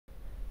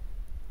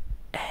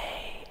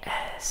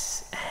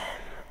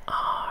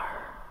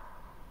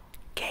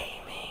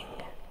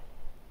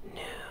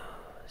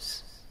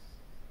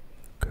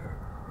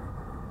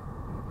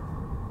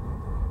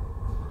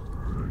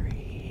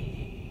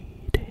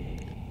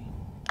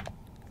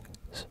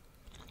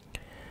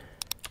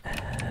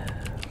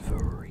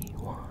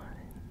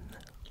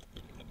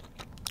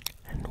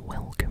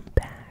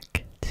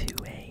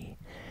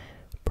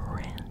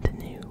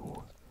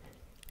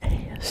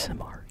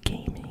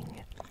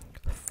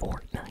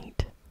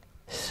Fortnite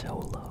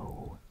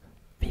solo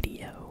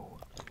video.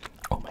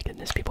 Oh my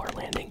goodness, people are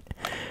landing.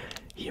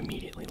 He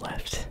immediately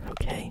left.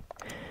 Okay.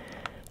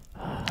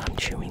 I'm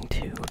chewing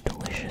 2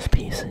 delicious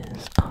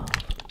pieces of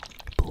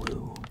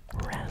blue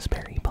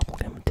raspberry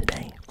bubblegum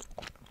today.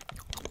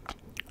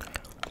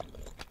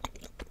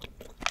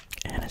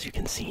 And as you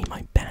can see,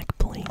 my back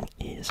bling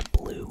is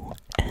blue,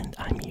 and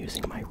I'm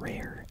using my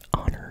rare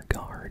Honor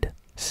Guard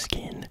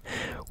skin,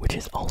 which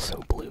is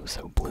also blue.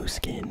 So blue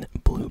skin,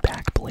 blue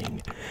back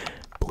bling,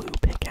 blue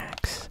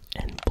pickaxe,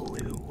 and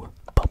blue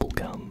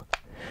bubblegum.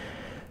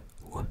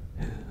 Woohoo.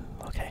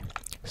 Okay,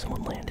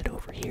 someone landed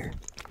over here.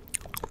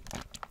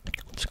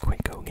 Let's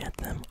quick go get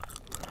them.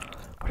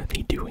 What are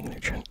they doing?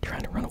 They're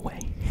trying to run away.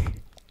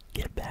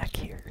 Get back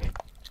here.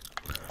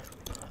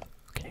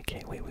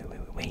 Okay,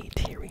 wait.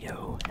 Here we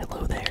go.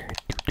 Hello there.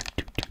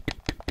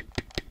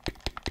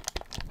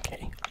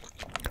 Okay.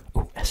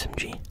 Oh,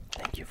 SMG.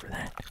 Thank you for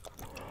that.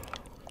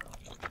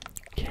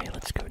 Okay,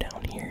 let's go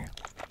down here.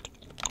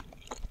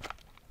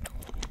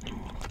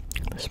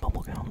 This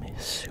bubblegum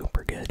is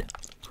super good.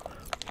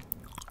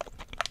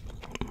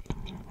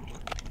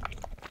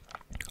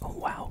 Oh,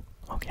 wow.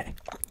 Okay.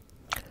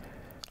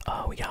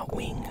 We got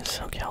wings.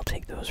 Okay, I'll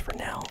take those for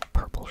now.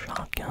 Purple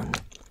shotgun.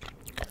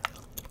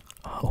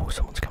 Oh,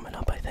 someone's coming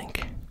up, I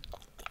think.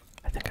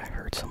 I think I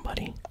heard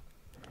somebody.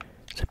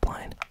 Zip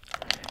line.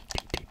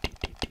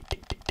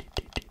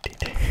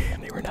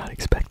 They were not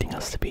expecting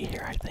us to be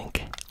here, I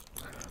think.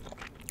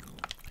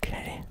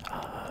 Okay,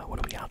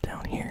 what do we got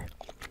down here?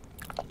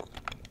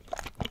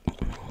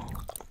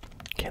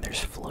 Okay,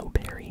 there's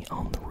Flowberry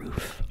on the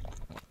roof.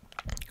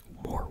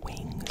 More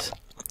wings.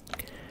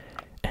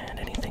 And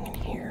anything in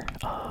here?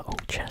 Oh,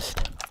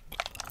 chest.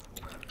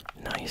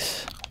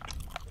 Nice.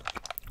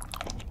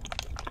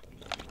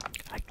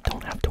 I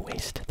don't have to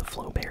waste the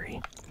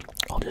Flowberry.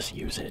 I'll just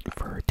use it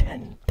for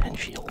 10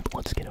 shield.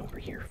 Let's get over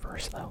here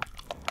first, though.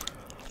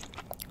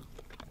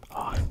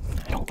 Oh,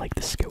 I don't like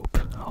the scope.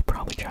 I'll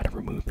probably try to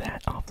remove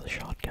that off the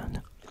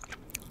shotgun.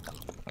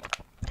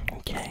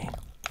 Okay.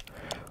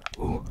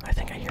 Ooh, I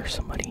think I hear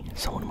somebody.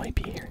 Someone might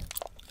be here.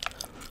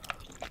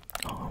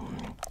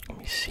 Let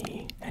me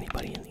see.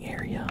 Anybody in the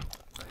area?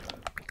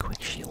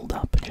 Quick shield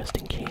up just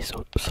in case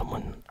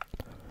someone...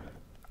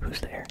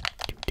 Who's there?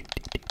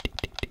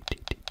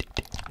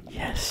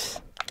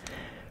 Yes.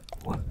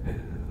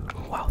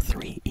 Woohoo. Wow,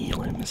 3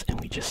 elims and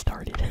we just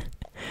started.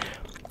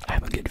 I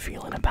have a good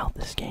feeling about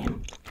this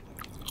game.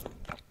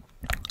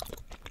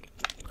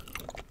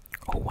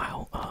 Oh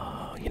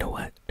wow, you know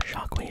what?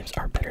 Shockwaves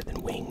are better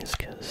than wings,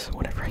 because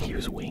whenever I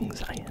use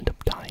wings, I end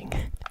up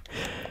dying.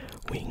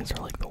 Wings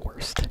are like the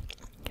worst.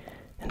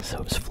 And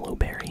so is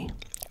Flowberry.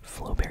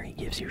 Flowberry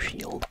gives you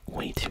shield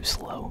way too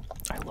slow.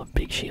 I love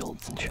big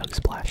shields and chug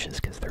splashes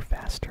because they're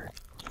faster.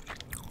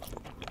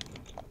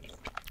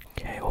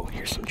 Okay, oh,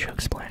 here's some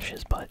chug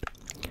splashes, but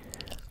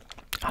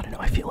I don't know,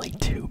 I feel like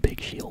 2 big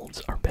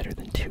shields are better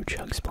than 2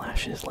 chug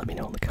splashes. Let me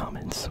know in the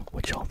comments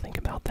what y'all think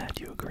about that.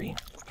 Do you agree?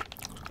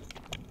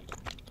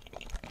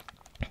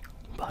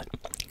 But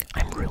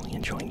I'm really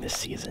enjoying this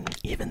season,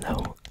 even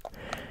though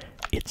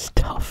it's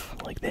tough.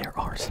 Like, there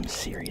are some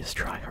serious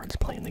tryhards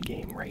playing the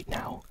game right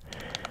now.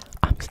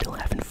 I'm still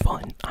having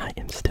fun. I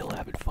am still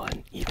having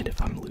fun, even if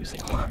I'm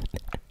losing a lot.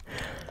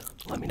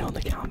 Let me know in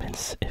the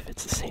comments if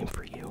it's the same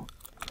for you.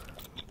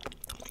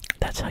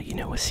 That's how you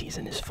know a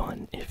season is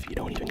fun, if you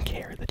don't even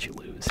care that you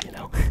lose, you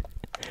know?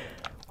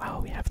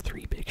 Wow, we have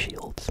 3 big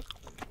shields.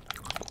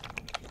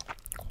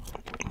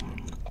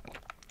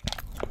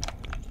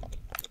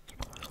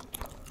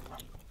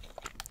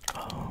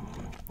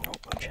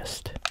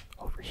 Just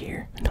over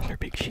here, another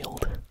big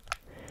shield.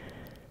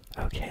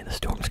 Okay, the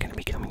storm's gonna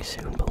be coming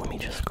soon, but let me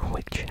just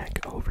quick check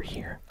over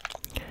here.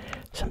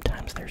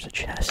 Sometimes there's a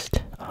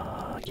chest.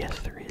 Yes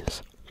there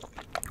is.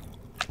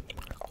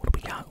 What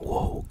do we got?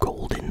 Whoa,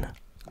 golden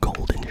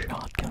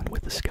shotgun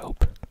with the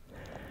scope.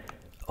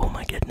 Oh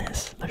my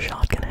goodness, the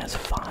shotgun has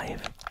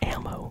 5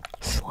 ammo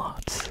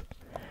slots.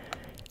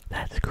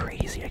 That's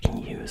crazy. I can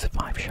use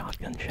 5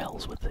 shotgun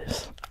shells with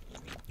this.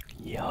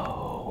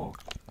 Yo,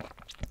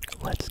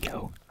 let's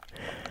go.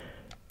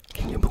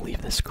 Can you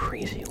believe this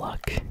crazy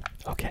luck?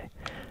 Okay,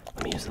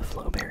 let me use the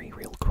Flowberry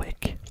real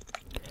quick.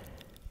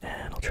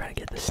 And I'll try to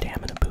get the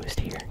stamina boost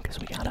here, because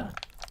we gotta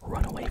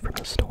run away from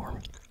the storm.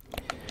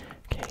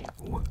 Okay,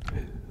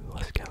 woohoo,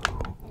 let's go,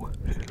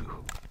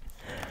 woohoo.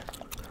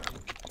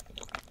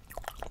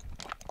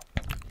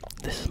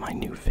 This is my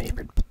new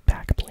favorite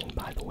back bling,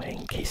 by the way,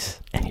 in case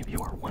any of you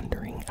are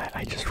wondering.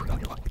 I just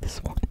really like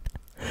this one.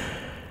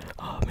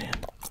 Oh man.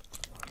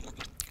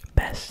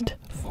 Best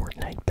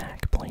Fortnite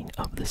back bling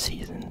of the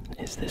season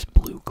is this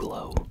blue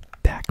glow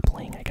back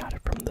bling. I got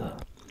it from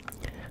the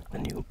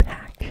new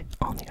pack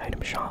on the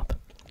item shop.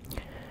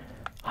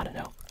 I don't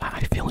know.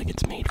 I feel like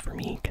it's made for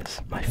me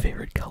because my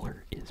favorite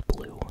color is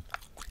blue.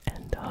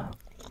 And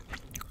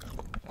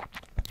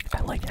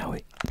I like how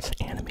it's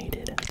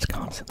animated and it's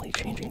constantly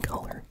changing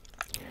color.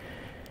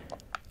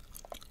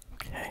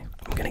 Okay,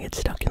 I'm gonna get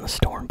stuck in the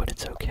storm, but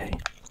it's okay.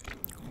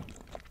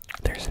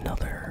 There's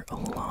another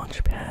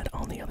launch pad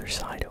on the other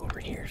side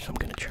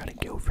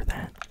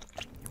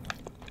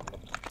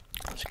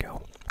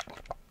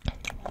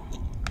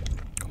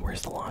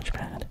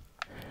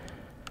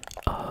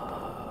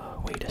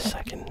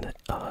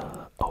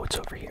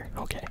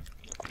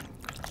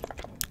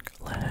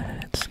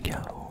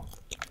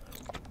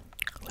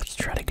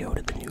go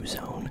to the new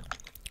zone,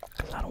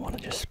 because I don't want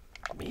to just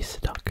be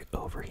stuck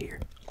over here.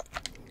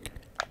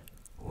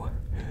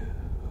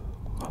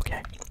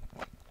 Okay,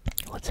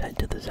 let's head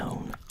to the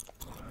zone.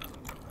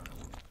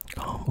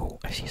 Oh,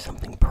 I see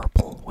something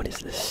purple. What is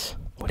this?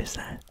 What is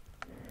that?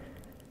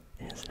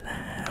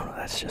 Oh,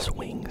 that's just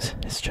wings.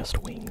 It's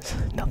just wings.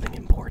 Nothing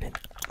important.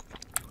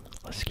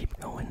 Let's keep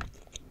going.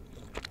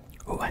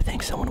 Oh, I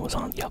think someone was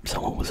on. Yup,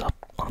 someone was up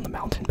on the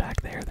mountain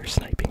back there. They're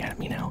sniping at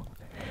me now.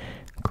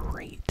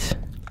 Great.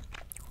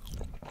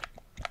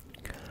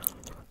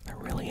 They're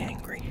really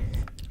angry.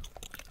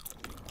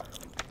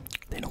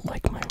 They don't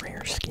like my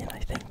rare skin, I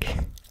think.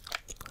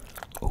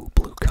 Oh,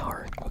 blue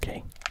car.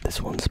 Okay,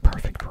 this one's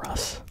perfect for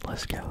us.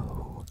 Let's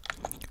go.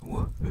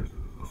 Woohoo.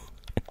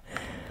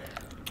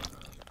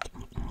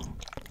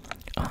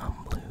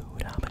 I'm blue,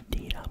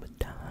 da-ba-dee,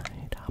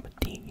 da-ba-die,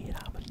 da-ba-dee,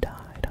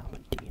 da-ba-die,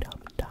 da-ba-dee,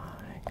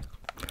 da-ba-die.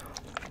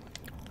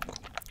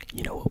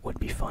 You know what would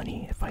be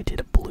funny? If I did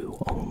a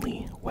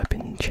blue-only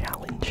weapon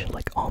challenge.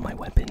 Like, all my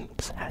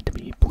weapons had to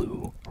be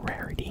blue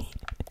rarity.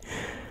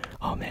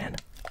 Oh man,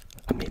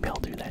 maybe I'll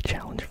do that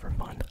challenge for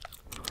fun.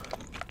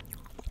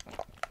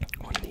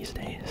 One of these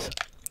days.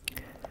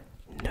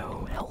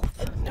 No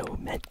health, no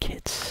med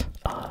kits.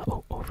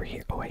 Oh, over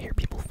here. Oh, I hear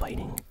people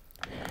fighting.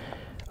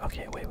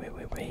 Okay, wait.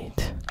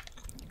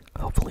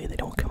 Hopefully they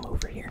don't come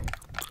over here.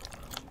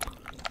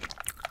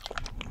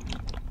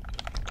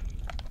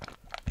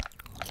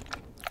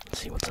 Let's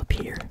see what's up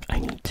here. I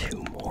need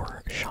 2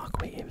 more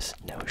shockwaves.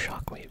 No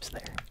shockwaves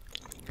there.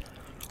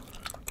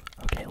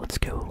 Okay, let's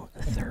go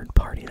third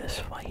party this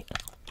fight.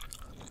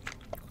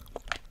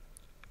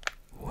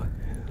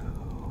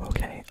 Woohoo.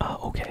 Okay,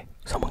 okay.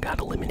 Someone got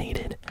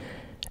eliminated,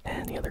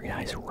 and the other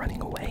guy's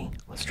running away.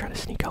 Let's try to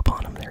sneak up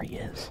on him. There he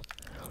is.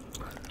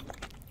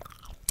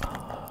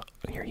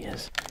 Here he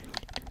is.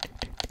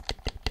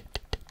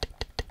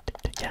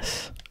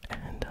 Yes.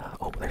 And,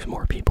 oh, there's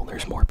more people.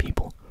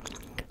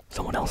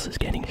 Someone else is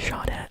getting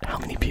shot at. How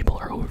many people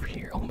are over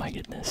here? Oh my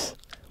goodness.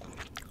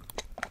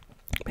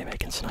 Maybe I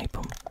can snipe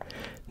him.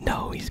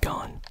 No, he's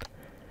gone.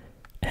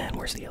 And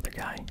where's the other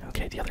guy?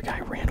 Okay, the other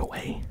guy ran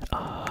away.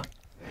 I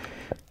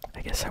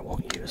guess I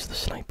won't use the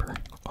sniper.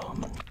 Oh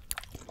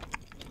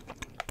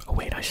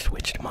wait, I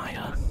switched my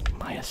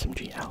my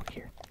SMG out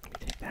here. Let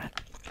me take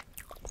that.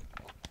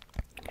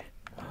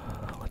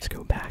 Let's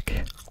go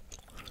back.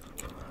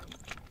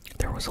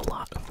 There was a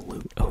lot of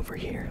loot over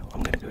here.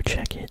 I'm gonna go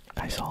check it.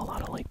 I saw a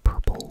lot of like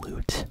purple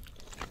loot.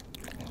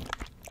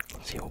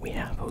 Let's see what we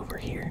have over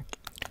here.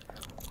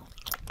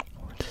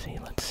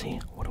 Let's see.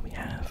 What do we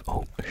have?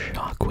 Oh,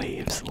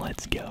 shockwaves.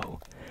 Let's go.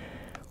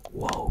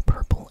 Whoa,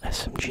 purple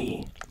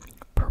SMG.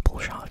 Purple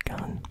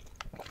shotgun.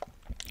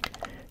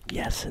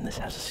 Yes, and this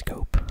has a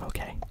scope.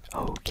 Okay.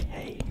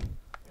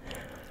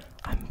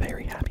 I'm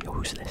very happy. Oh,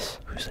 who's this?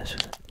 Who's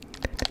it?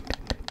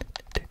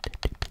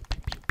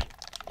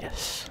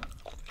 Yes.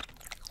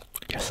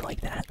 Just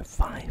like that.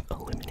 5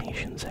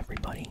 eliminations,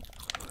 everybody.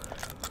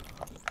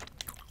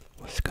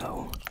 Let's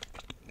go.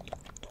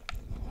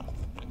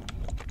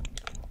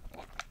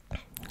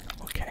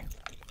 Okay.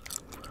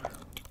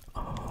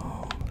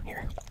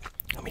 Here.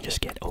 Let me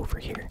just get over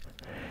here.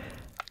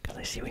 Because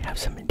I see we have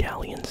some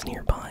medallions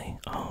nearby.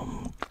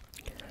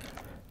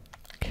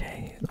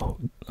 Okay. Oh,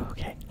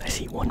 okay. I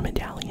see 1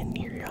 medallion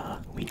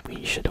near,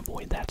 we should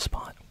avoid that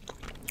spot.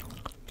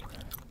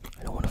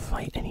 I don't want to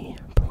fight any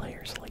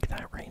players like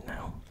that right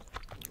now.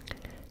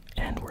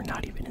 And we're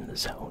not even in the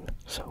zone,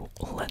 so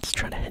let's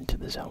try to head to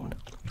the zone.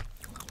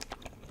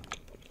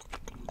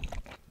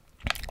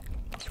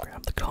 Let's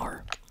grab the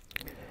car.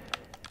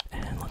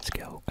 And let's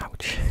go.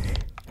 Ouch.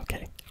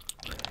 Okay.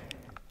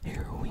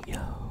 Here we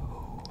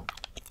go.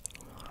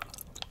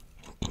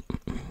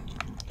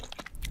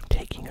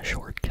 Taking a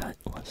shortcut.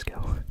 Let's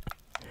go.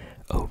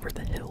 Over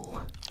the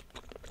hill.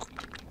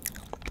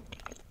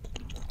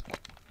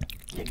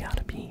 You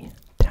gotta be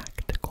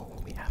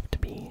tactical. We have to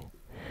be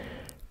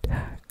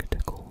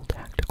tactical.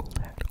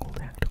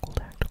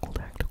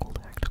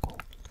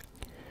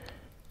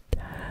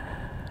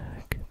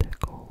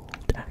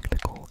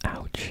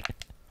 Ouch.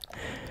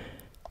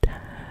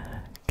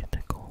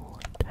 Tactical.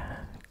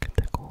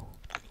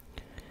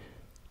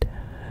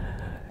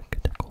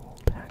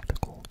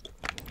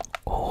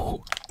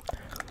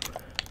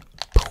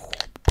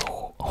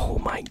 Oh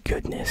my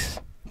goodness.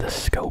 The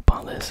scope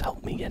on this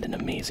helped me get an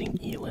amazing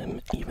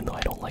elim, even though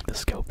I don't like the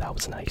scope. That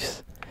was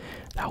nice.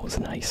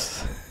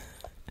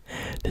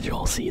 Did you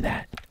all see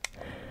that?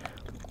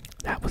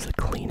 That was the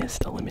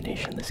cleanest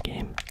elimination this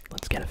game.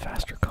 Let's get a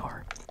faster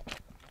car.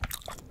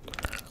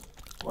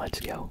 Let's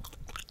go.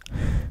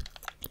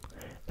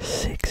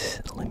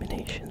 6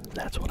 eliminations.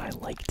 That's what I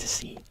like to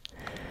see.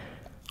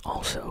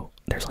 Also,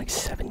 there's like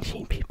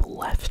 17 people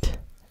left.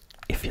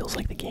 It feels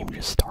like the game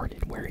just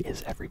started. Where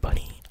is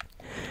everybody?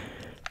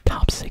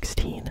 Top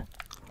 16.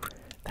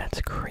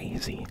 That's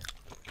crazy.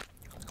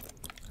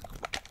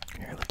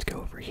 Here, let's go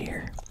over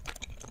here.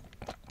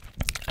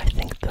 I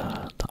think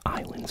the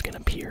island's gonna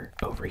appear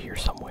over here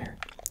somewhere.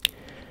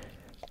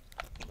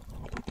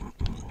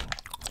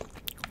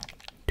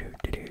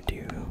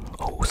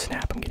 Oh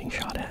snap, I'm getting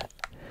shot at.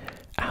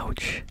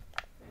 Ouch.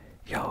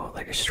 Yo,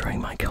 they're destroying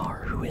my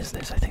car. Who is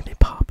this? I think they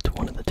popped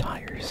one of the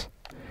tires.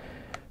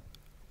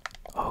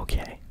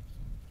 Okay.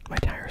 My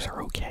tires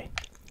are okay.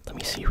 Let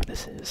me see who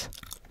this is.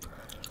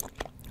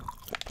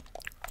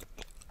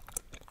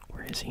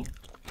 Where is he?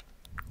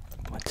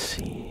 Let's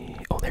see.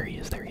 Oh, there he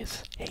is, there he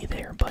is. Hey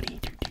there, buddy.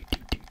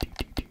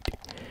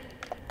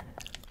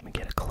 Let me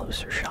get a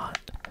closer shot.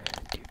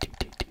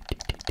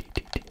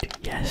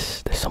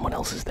 Yes, there's someone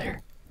else is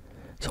there.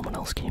 Someone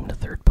else came to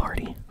third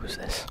party. Who's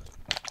this?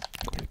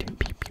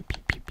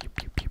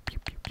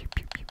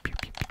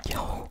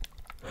 Yo.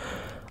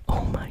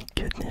 Oh my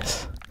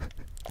goodness.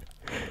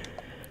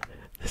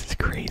 This is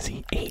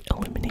crazy. 8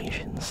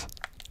 eliminations.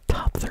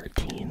 Top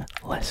 13.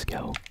 Let's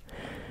go.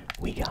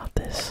 We got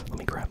this. Let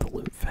me grab the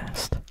loot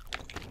fast.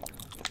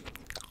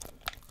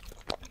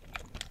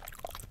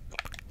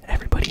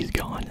 Everybody's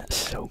gone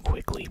so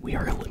quickly. We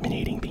are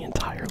eliminating the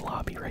entire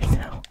lobby right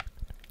now.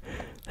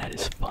 That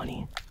is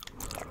funny.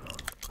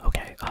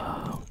 Okay,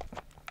 oh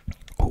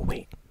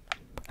wait.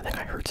 I think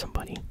I heard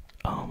somebody.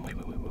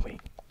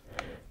 Wait.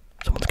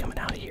 Someone's coming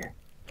out of here.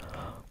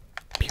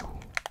 Pew,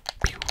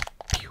 pew,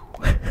 pew.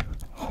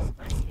 Oh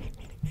my.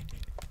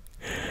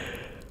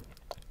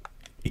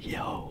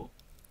 Yo,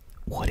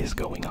 what is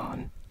going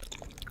on?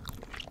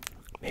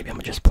 Maybe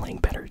I'm just playing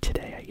better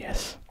today, I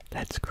guess.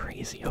 That's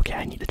crazy. Okay,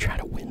 I need to try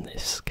to win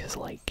this, cause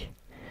like...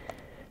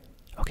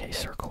 Okay,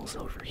 circle's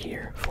over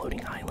here.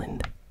 Floating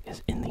island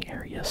is in the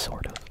area,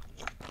 sort of.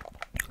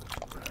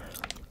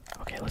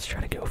 Okay, let's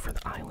try to go for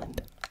the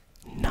island.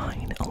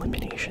 9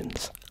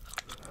 eliminations.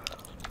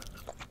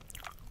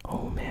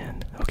 Oh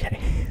man, okay.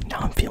 Now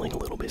I'm feeling a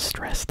little bit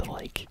stressed,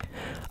 like,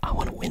 I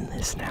want to win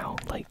this now.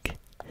 Like,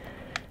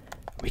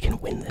 we can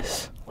win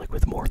this, like,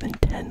 with more than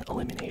 10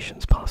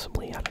 eliminations,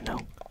 possibly, I don't know.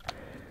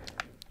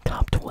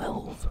 Top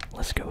 12,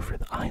 let's go for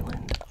the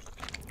island.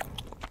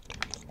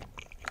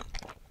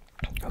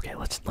 Okay,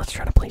 let's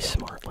try to play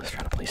smart, let's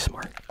try to play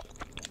smart.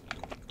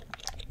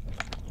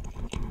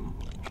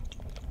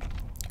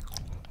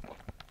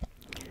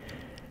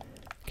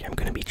 Okay, I'm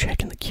gonna be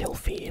checking the kill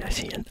feed. I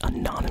see an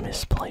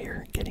anonymous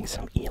player getting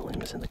some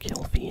elims in the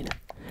kill feed.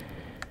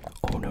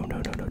 Oh no,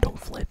 don't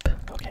flip.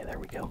 Okay, there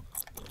we go.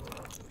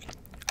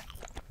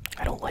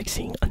 I don't like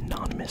seeing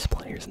anonymous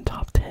players in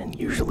top 10.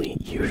 Usually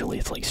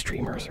it's like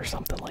streamers or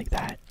something like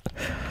that.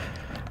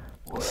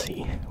 We'll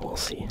see.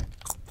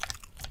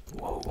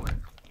 Whoa.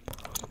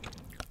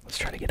 Let's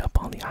try to get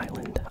up on the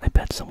island. I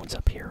bet someone's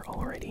up here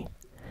already.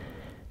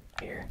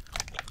 Here.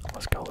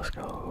 Let's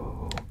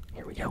go.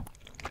 Here we go.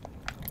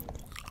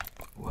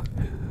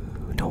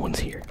 Woohoo. No one's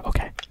here.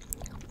 Okay.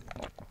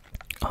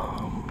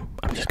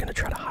 I'm just gonna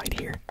try to hide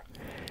here.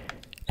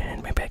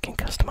 And maybe I can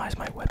customize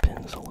my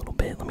weapons a little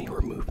bit. Let me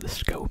remove the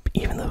scope,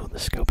 even though the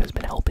scope has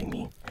been helping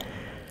me.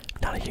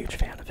 Not a huge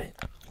fan of it.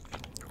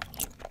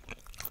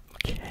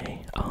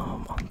 Okay,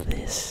 on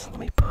this, let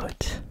me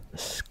put the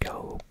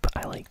scope.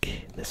 I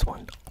like this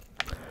one.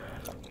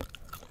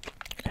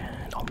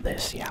 And on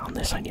this, yeah, on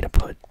this I need to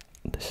put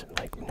this,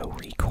 like, no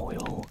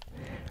recoil,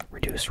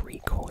 reduce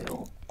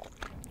recoil.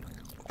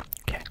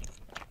 Okay.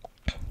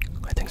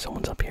 I think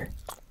someone's up here.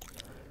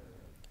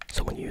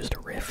 Someone used a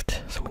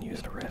rift.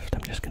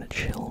 I'm just gonna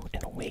chill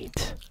and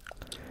wait.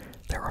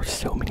 There are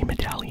so many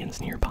medallions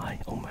nearby.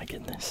 Oh my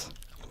goodness.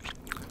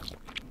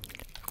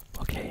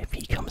 Okay, if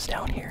he comes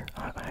down here,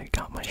 I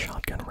got my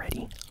shotgun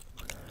ready.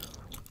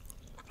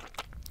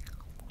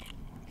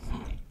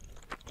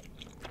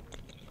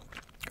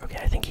 Okay,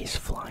 I think he's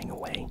flying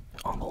away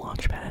on the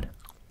launch pad.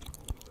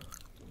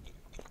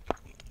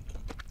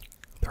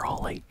 They're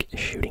all like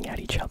shooting at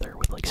each other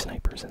with like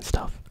snipers and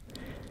stuff.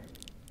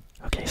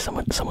 Okay,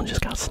 someone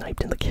just got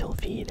sniped in the kill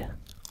feed.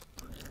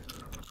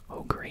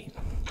 Oh great.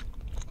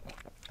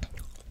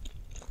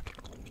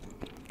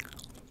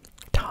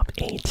 Top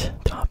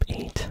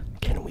 8.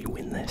 Can we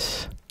win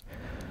this?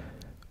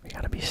 We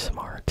gotta be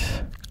smart.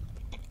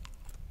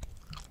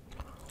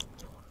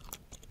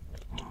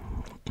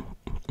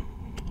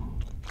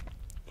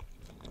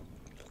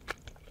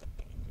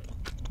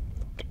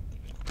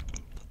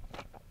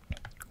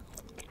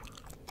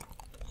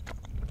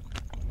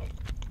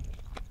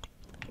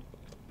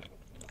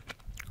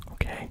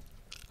 Okay.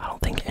 I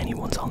don't think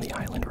anyone's on the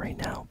island right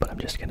now, but I'm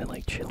just gonna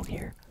like chill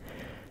here.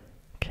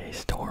 Okay,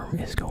 storm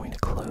is going to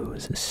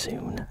close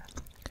soon.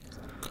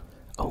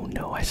 Oh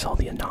no, I saw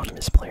the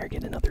anonymous player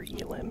get another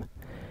elim.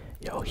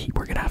 Yo,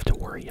 we're gonna have to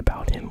worry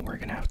about him.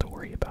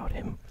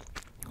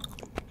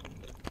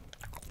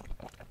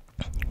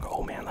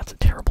 Oh man, that's a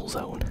terrible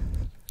zone.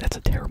 That's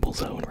a terrible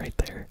zone right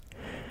there.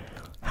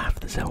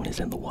 Half the zone is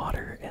in the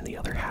water, and the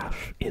other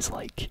half is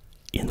like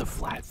in the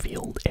flat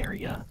field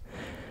area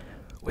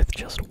with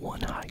just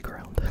one high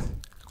ground.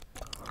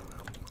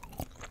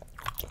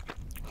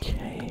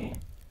 Okay.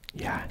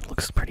 Yeah, it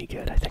looks pretty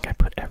good. I think I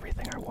put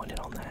everything I wanted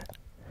on that.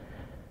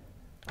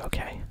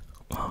 Okay.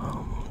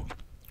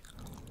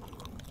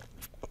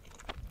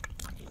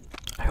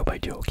 I hope I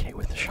do okay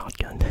with the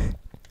shotgun.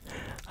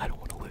 I don't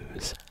want to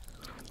lose.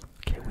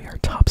 Okay, we are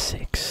top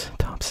 6.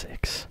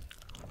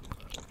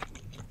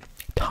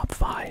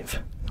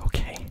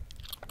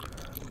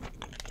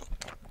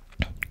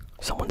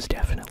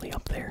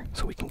 there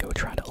so we can go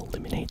try to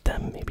eliminate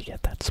them, maybe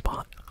get that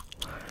spot.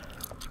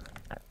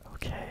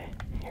 Okay,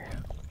 here.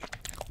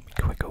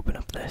 Quick open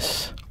up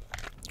this.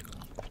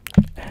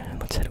 And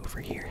let's head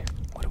over here.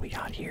 What do we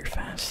got here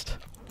fast?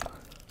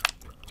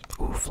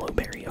 Ooh,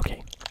 flowberry,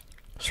 okay.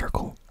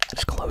 Circle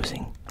is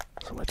closing,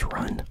 so let's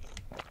run.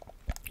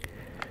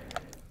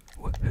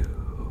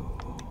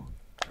 Woohoo.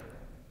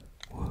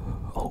 Woo.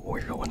 Oh,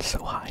 we're going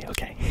so high,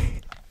 okay.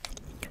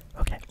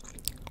 Okay,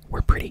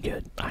 we're pretty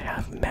good. I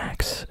have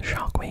max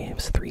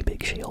shockwaves, 3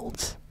 big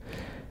shields.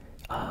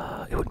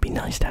 It would be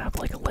nice to have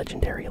like a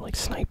legendary like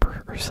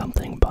sniper or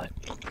something, but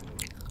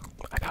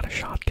I got a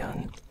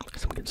shotgun,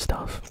 some good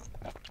stuff.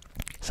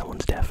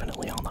 Someone's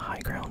definitely on the high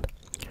ground.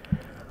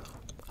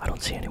 I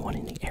don't see anyone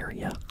in the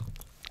area.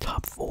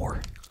 Top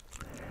 4.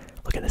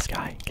 Look at this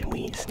guy. Can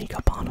we sneak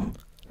up on him?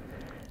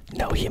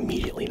 No, he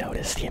immediately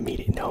noticed.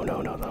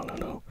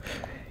 No.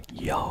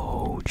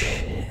 Yo,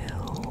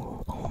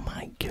 chill. Oh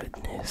my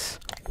goodness.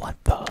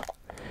 What the?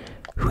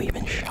 Who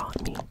even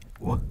shot me?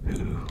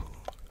 Woohoo.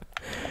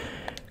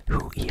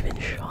 Who even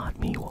shot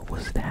me? What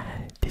was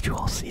that? Did you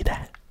all see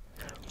that?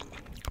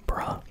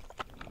 Bruh.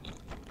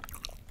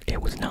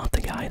 It was not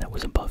the guy that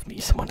was above me.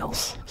 Someone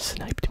else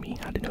sniped me.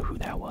 I didn't know who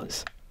that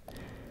was.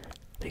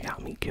 They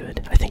got me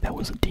good. I think that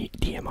was a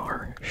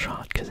DMR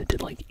shot because it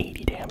did like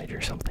 80 damage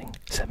or something.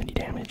 70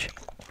 damage.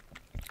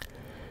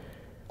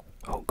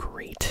 Oh,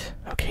 great.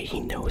 Okay, he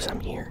knows I'm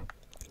here.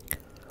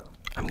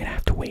 I'm gonna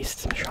have to waste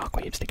some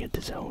shockwaves to get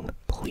to zone.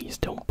 Please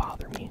don't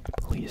bother me.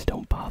 Please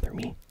don't bother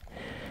me.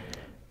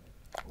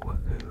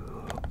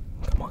 Woohoo.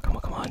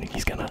 Come on.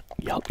 He's gonna...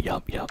 Yup.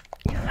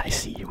 I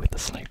see you with the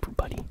sniper,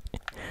 buddy.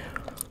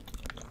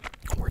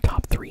 We're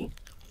top 3.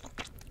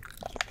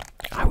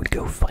 I would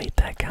go fight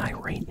that guy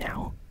right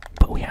now,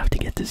 but we have to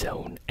get to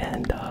zone,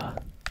 and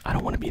I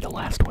don't want to be the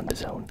last one to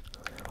zone.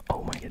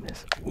 Oh my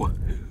goodness.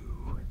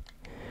 Woohoo.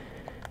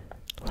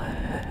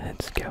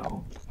 Let's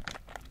go.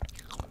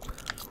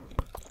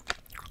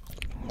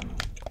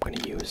 I'm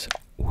gonna use...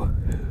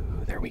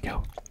 Woohoo. There we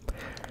go.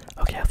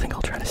 Okay, I think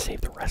I'll try to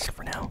save the rest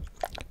for now.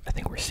 I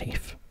think we're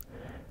safe.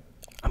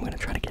 I'm gonna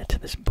try to get to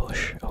this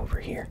bush over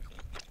here.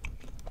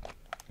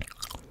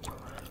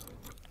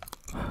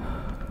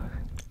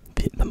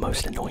 The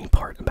most annoying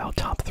part about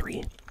top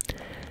 3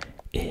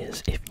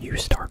 is if you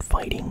start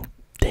fighting,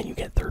 then you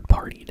get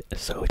third-partied.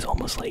 So it's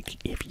almost like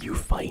if you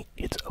fight,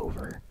 it's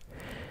over.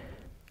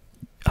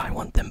 I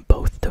want them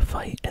both to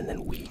fight, and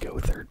then we go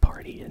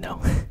third-party, you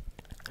know?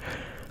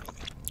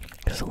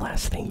 Because the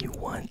last thing you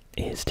want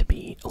is to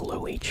be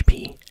low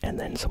HP, and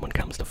then someone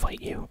comes to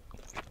fight you.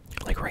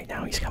 Like right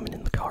now, he's coming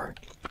in the car.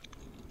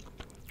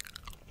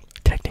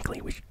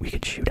 Technically, we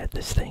could shoot at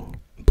this thing,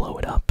 blow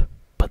it up,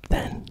 but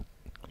then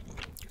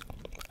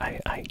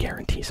I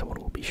guarantee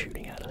someone will be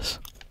shooting at us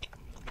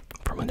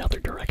from another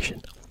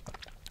direction.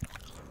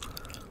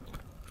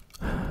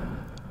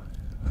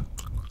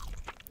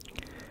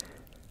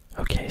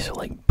 Okay, so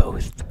like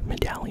both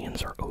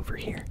medallions are over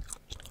here.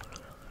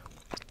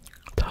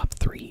 Top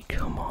 3,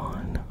 come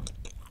on.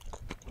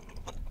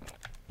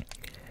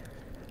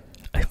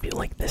 I feel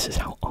like this is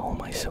how all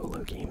my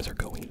solo games are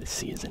going this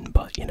season,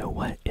 but you know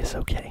what? It's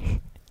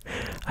okay.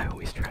 I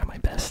always try my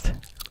best.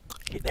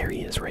 There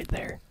he is right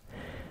there.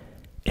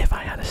 If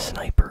I had a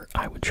sniper,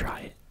 I would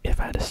try it.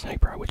 If I had a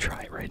sniper, I would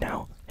try it right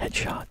now.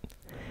 Headshot.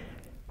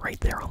 Right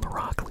there on the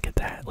rock. Look at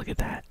that. Look at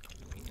that.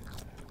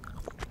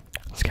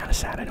 It's kind of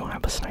sad I don't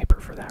have a sniper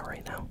for that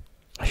right now.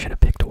 I should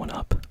have picked one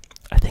up.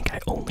 I think I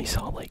only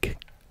saw like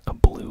a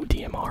blue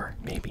DMR,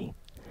 maybe.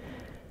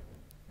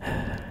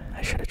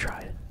 I should have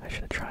tried. I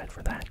should have tried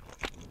for that.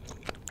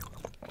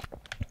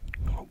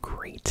 Oh,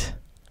 great.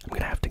 I'm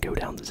gonna have to go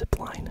down the zip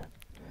line.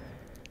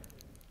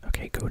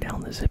 Okay, go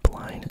down the zip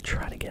line and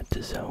try to get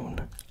to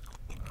zone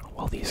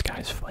while these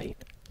guys fight.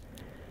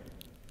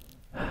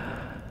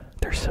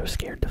 They're so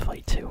scared to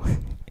fight too.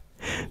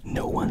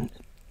 No one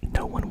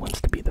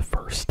wants to be the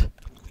first.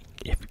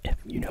 If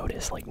you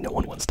notice, like no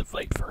one wants to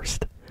fight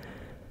first.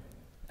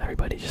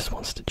 Everybody just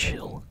wants to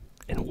chill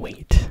and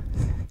wait.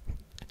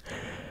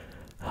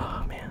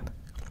 Oh man.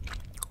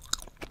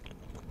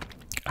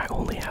 I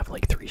only have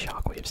like 3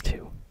 shockwaves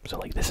too. So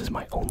like this is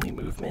my only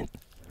movement.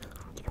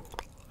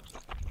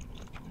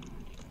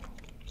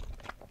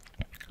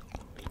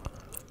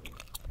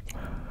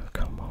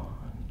 Come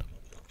on.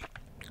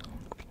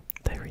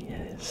 There he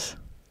is.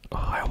 Oh,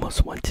 I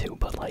almost went to,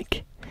 but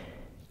like,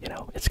 you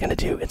know, it's gonna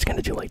do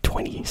like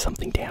 20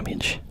 something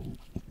damage.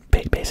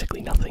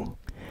 Basically nothing.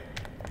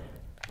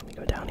 Let me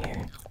go down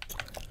here.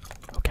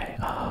 Okay,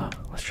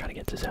 let's try to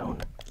get to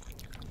zone.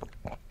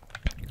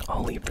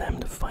 I'll leave them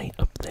to fight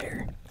up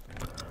there.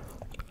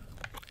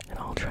 And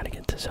I'll try to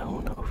get to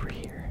zone over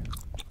here.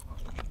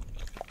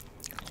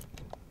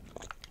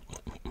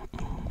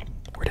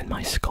 Where did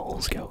my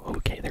skulls go?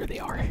 Okay, there they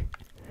are.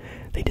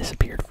 They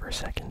disappeared for a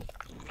second.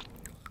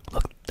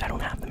 Look, I don't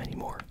have them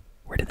anymore.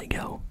 Where did they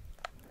go?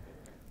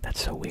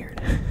 That's so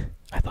weird.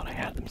 I thought I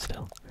had them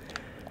still.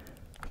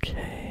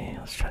 Okay,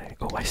 let's try.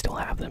 Oh, I still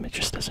have them. It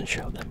just doesn't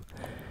show them.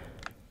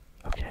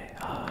 Okay,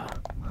 oh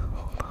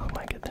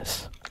my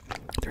goodness.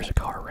 There's a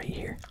car right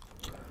here.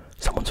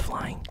 Someone's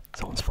flying.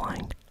 Someone's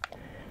flying.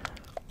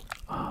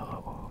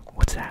 Oh,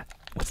 what's that?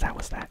 What's that?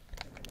 What's that?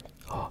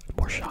 Oh,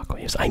 more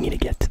shockwaves. I need to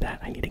get to that.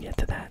 I need to get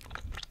to that.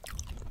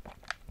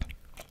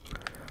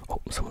 Oh,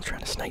 someone's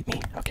trying to snipe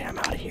me. Okay, I'm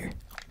out of here.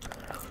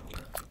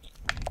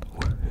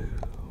 Woohoo.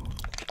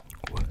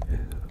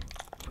 Woohoo.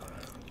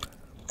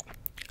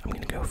 I'm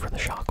gonna go for the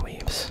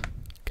shockwaves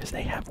because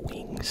they have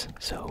wings,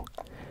 so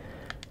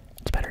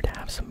it's better to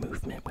have some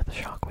movement with the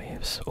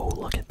shockwaves. Oh,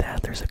 look at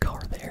that. There's a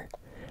car there.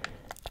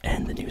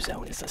 And the new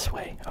zone is this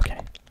way. Okay.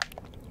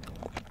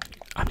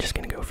 I'm just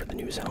gonna go for the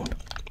new zone.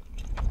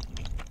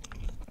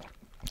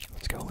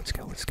 Let's go, let's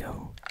go, let's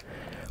go.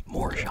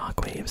 More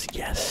shockwaves.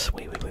 Yes.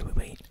 Wait.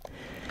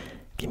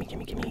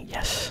 Gimme.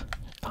 Yes.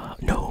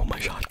 No, my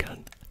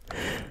shotgun.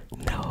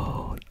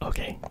 No.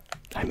 Okay.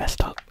 I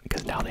messed up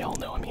because now they all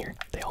know I'm here.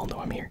 They all know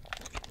I'm here.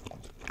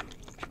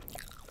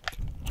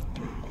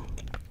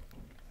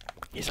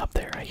 He's up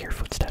there. I hear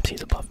footsteps.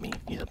 He's above me.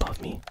 He's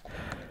above me.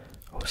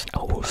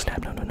 Oh,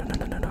 snap. No.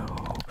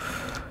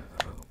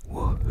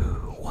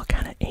 Woohoo. What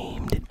kind of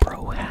aim did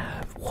bro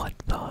have? What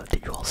the?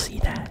 Did you all see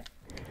that?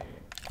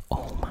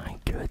 Oh my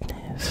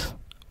goodness.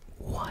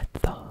 What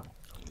the?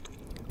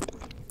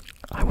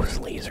 I was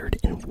lasered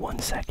in 1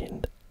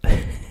 second.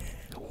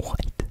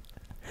 What?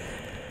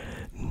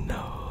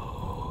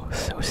 No.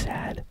 So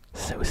sad.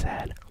 So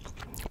sad.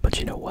 But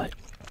you know what?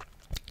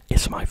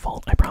 It's my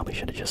fault. I probably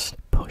should have just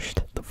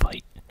pushed the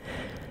fight.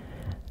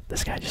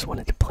 This guy just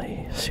wanted to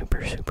play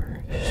super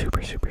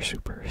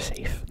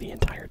safe the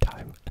entire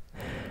time.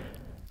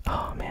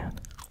 Oh man.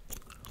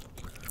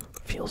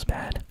 Feels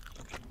bad.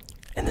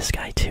 And this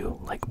guy too,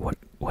 like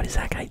what is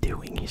that guy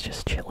doing? He's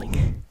just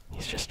chilling.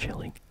 He's just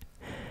chilling.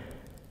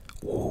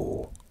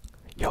 Whoa.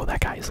 Yo,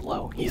 that guy is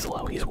low. He's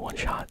low. He's one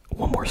shot.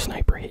 One more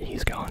sniper hit,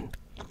 he's gone.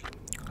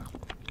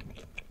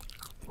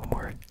 One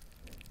more.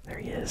 There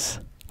he is.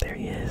 There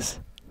he is.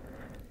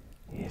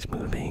 He's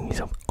moving.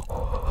 He's up.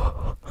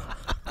 Oh.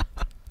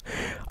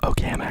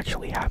 Okay, I'm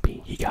actually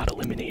happy. He got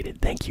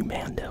eliminated. Thank you,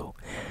 Mando.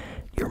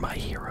 You're my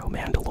hero,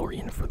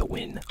 Mandalorian, for the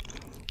win.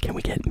 Can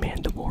we get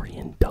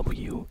Mandalorian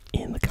W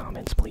in the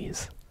comments,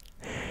 please?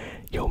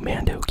 Yo,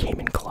 Mando came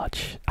in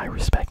clutch. I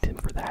respect him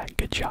for that.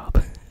 Good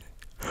job.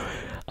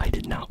 I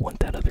did not want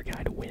that other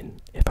guy to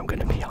win, if I'm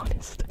gonna be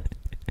honest.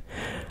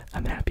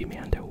 I'm happy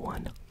Mando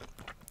won.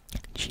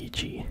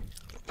 GG.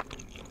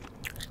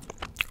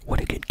 What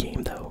a good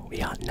game, though. We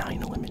got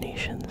 9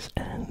 eliminations,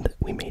 and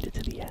we made it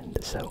to the end,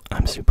 so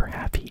I'm super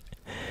happy.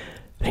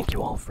 Thank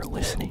you all for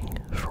listening,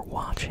 for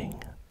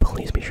watching.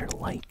 Please be sure to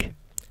like,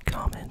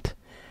 comment,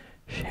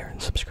 share,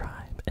 and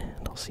subscribe,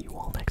 and I'll see you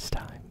all next time.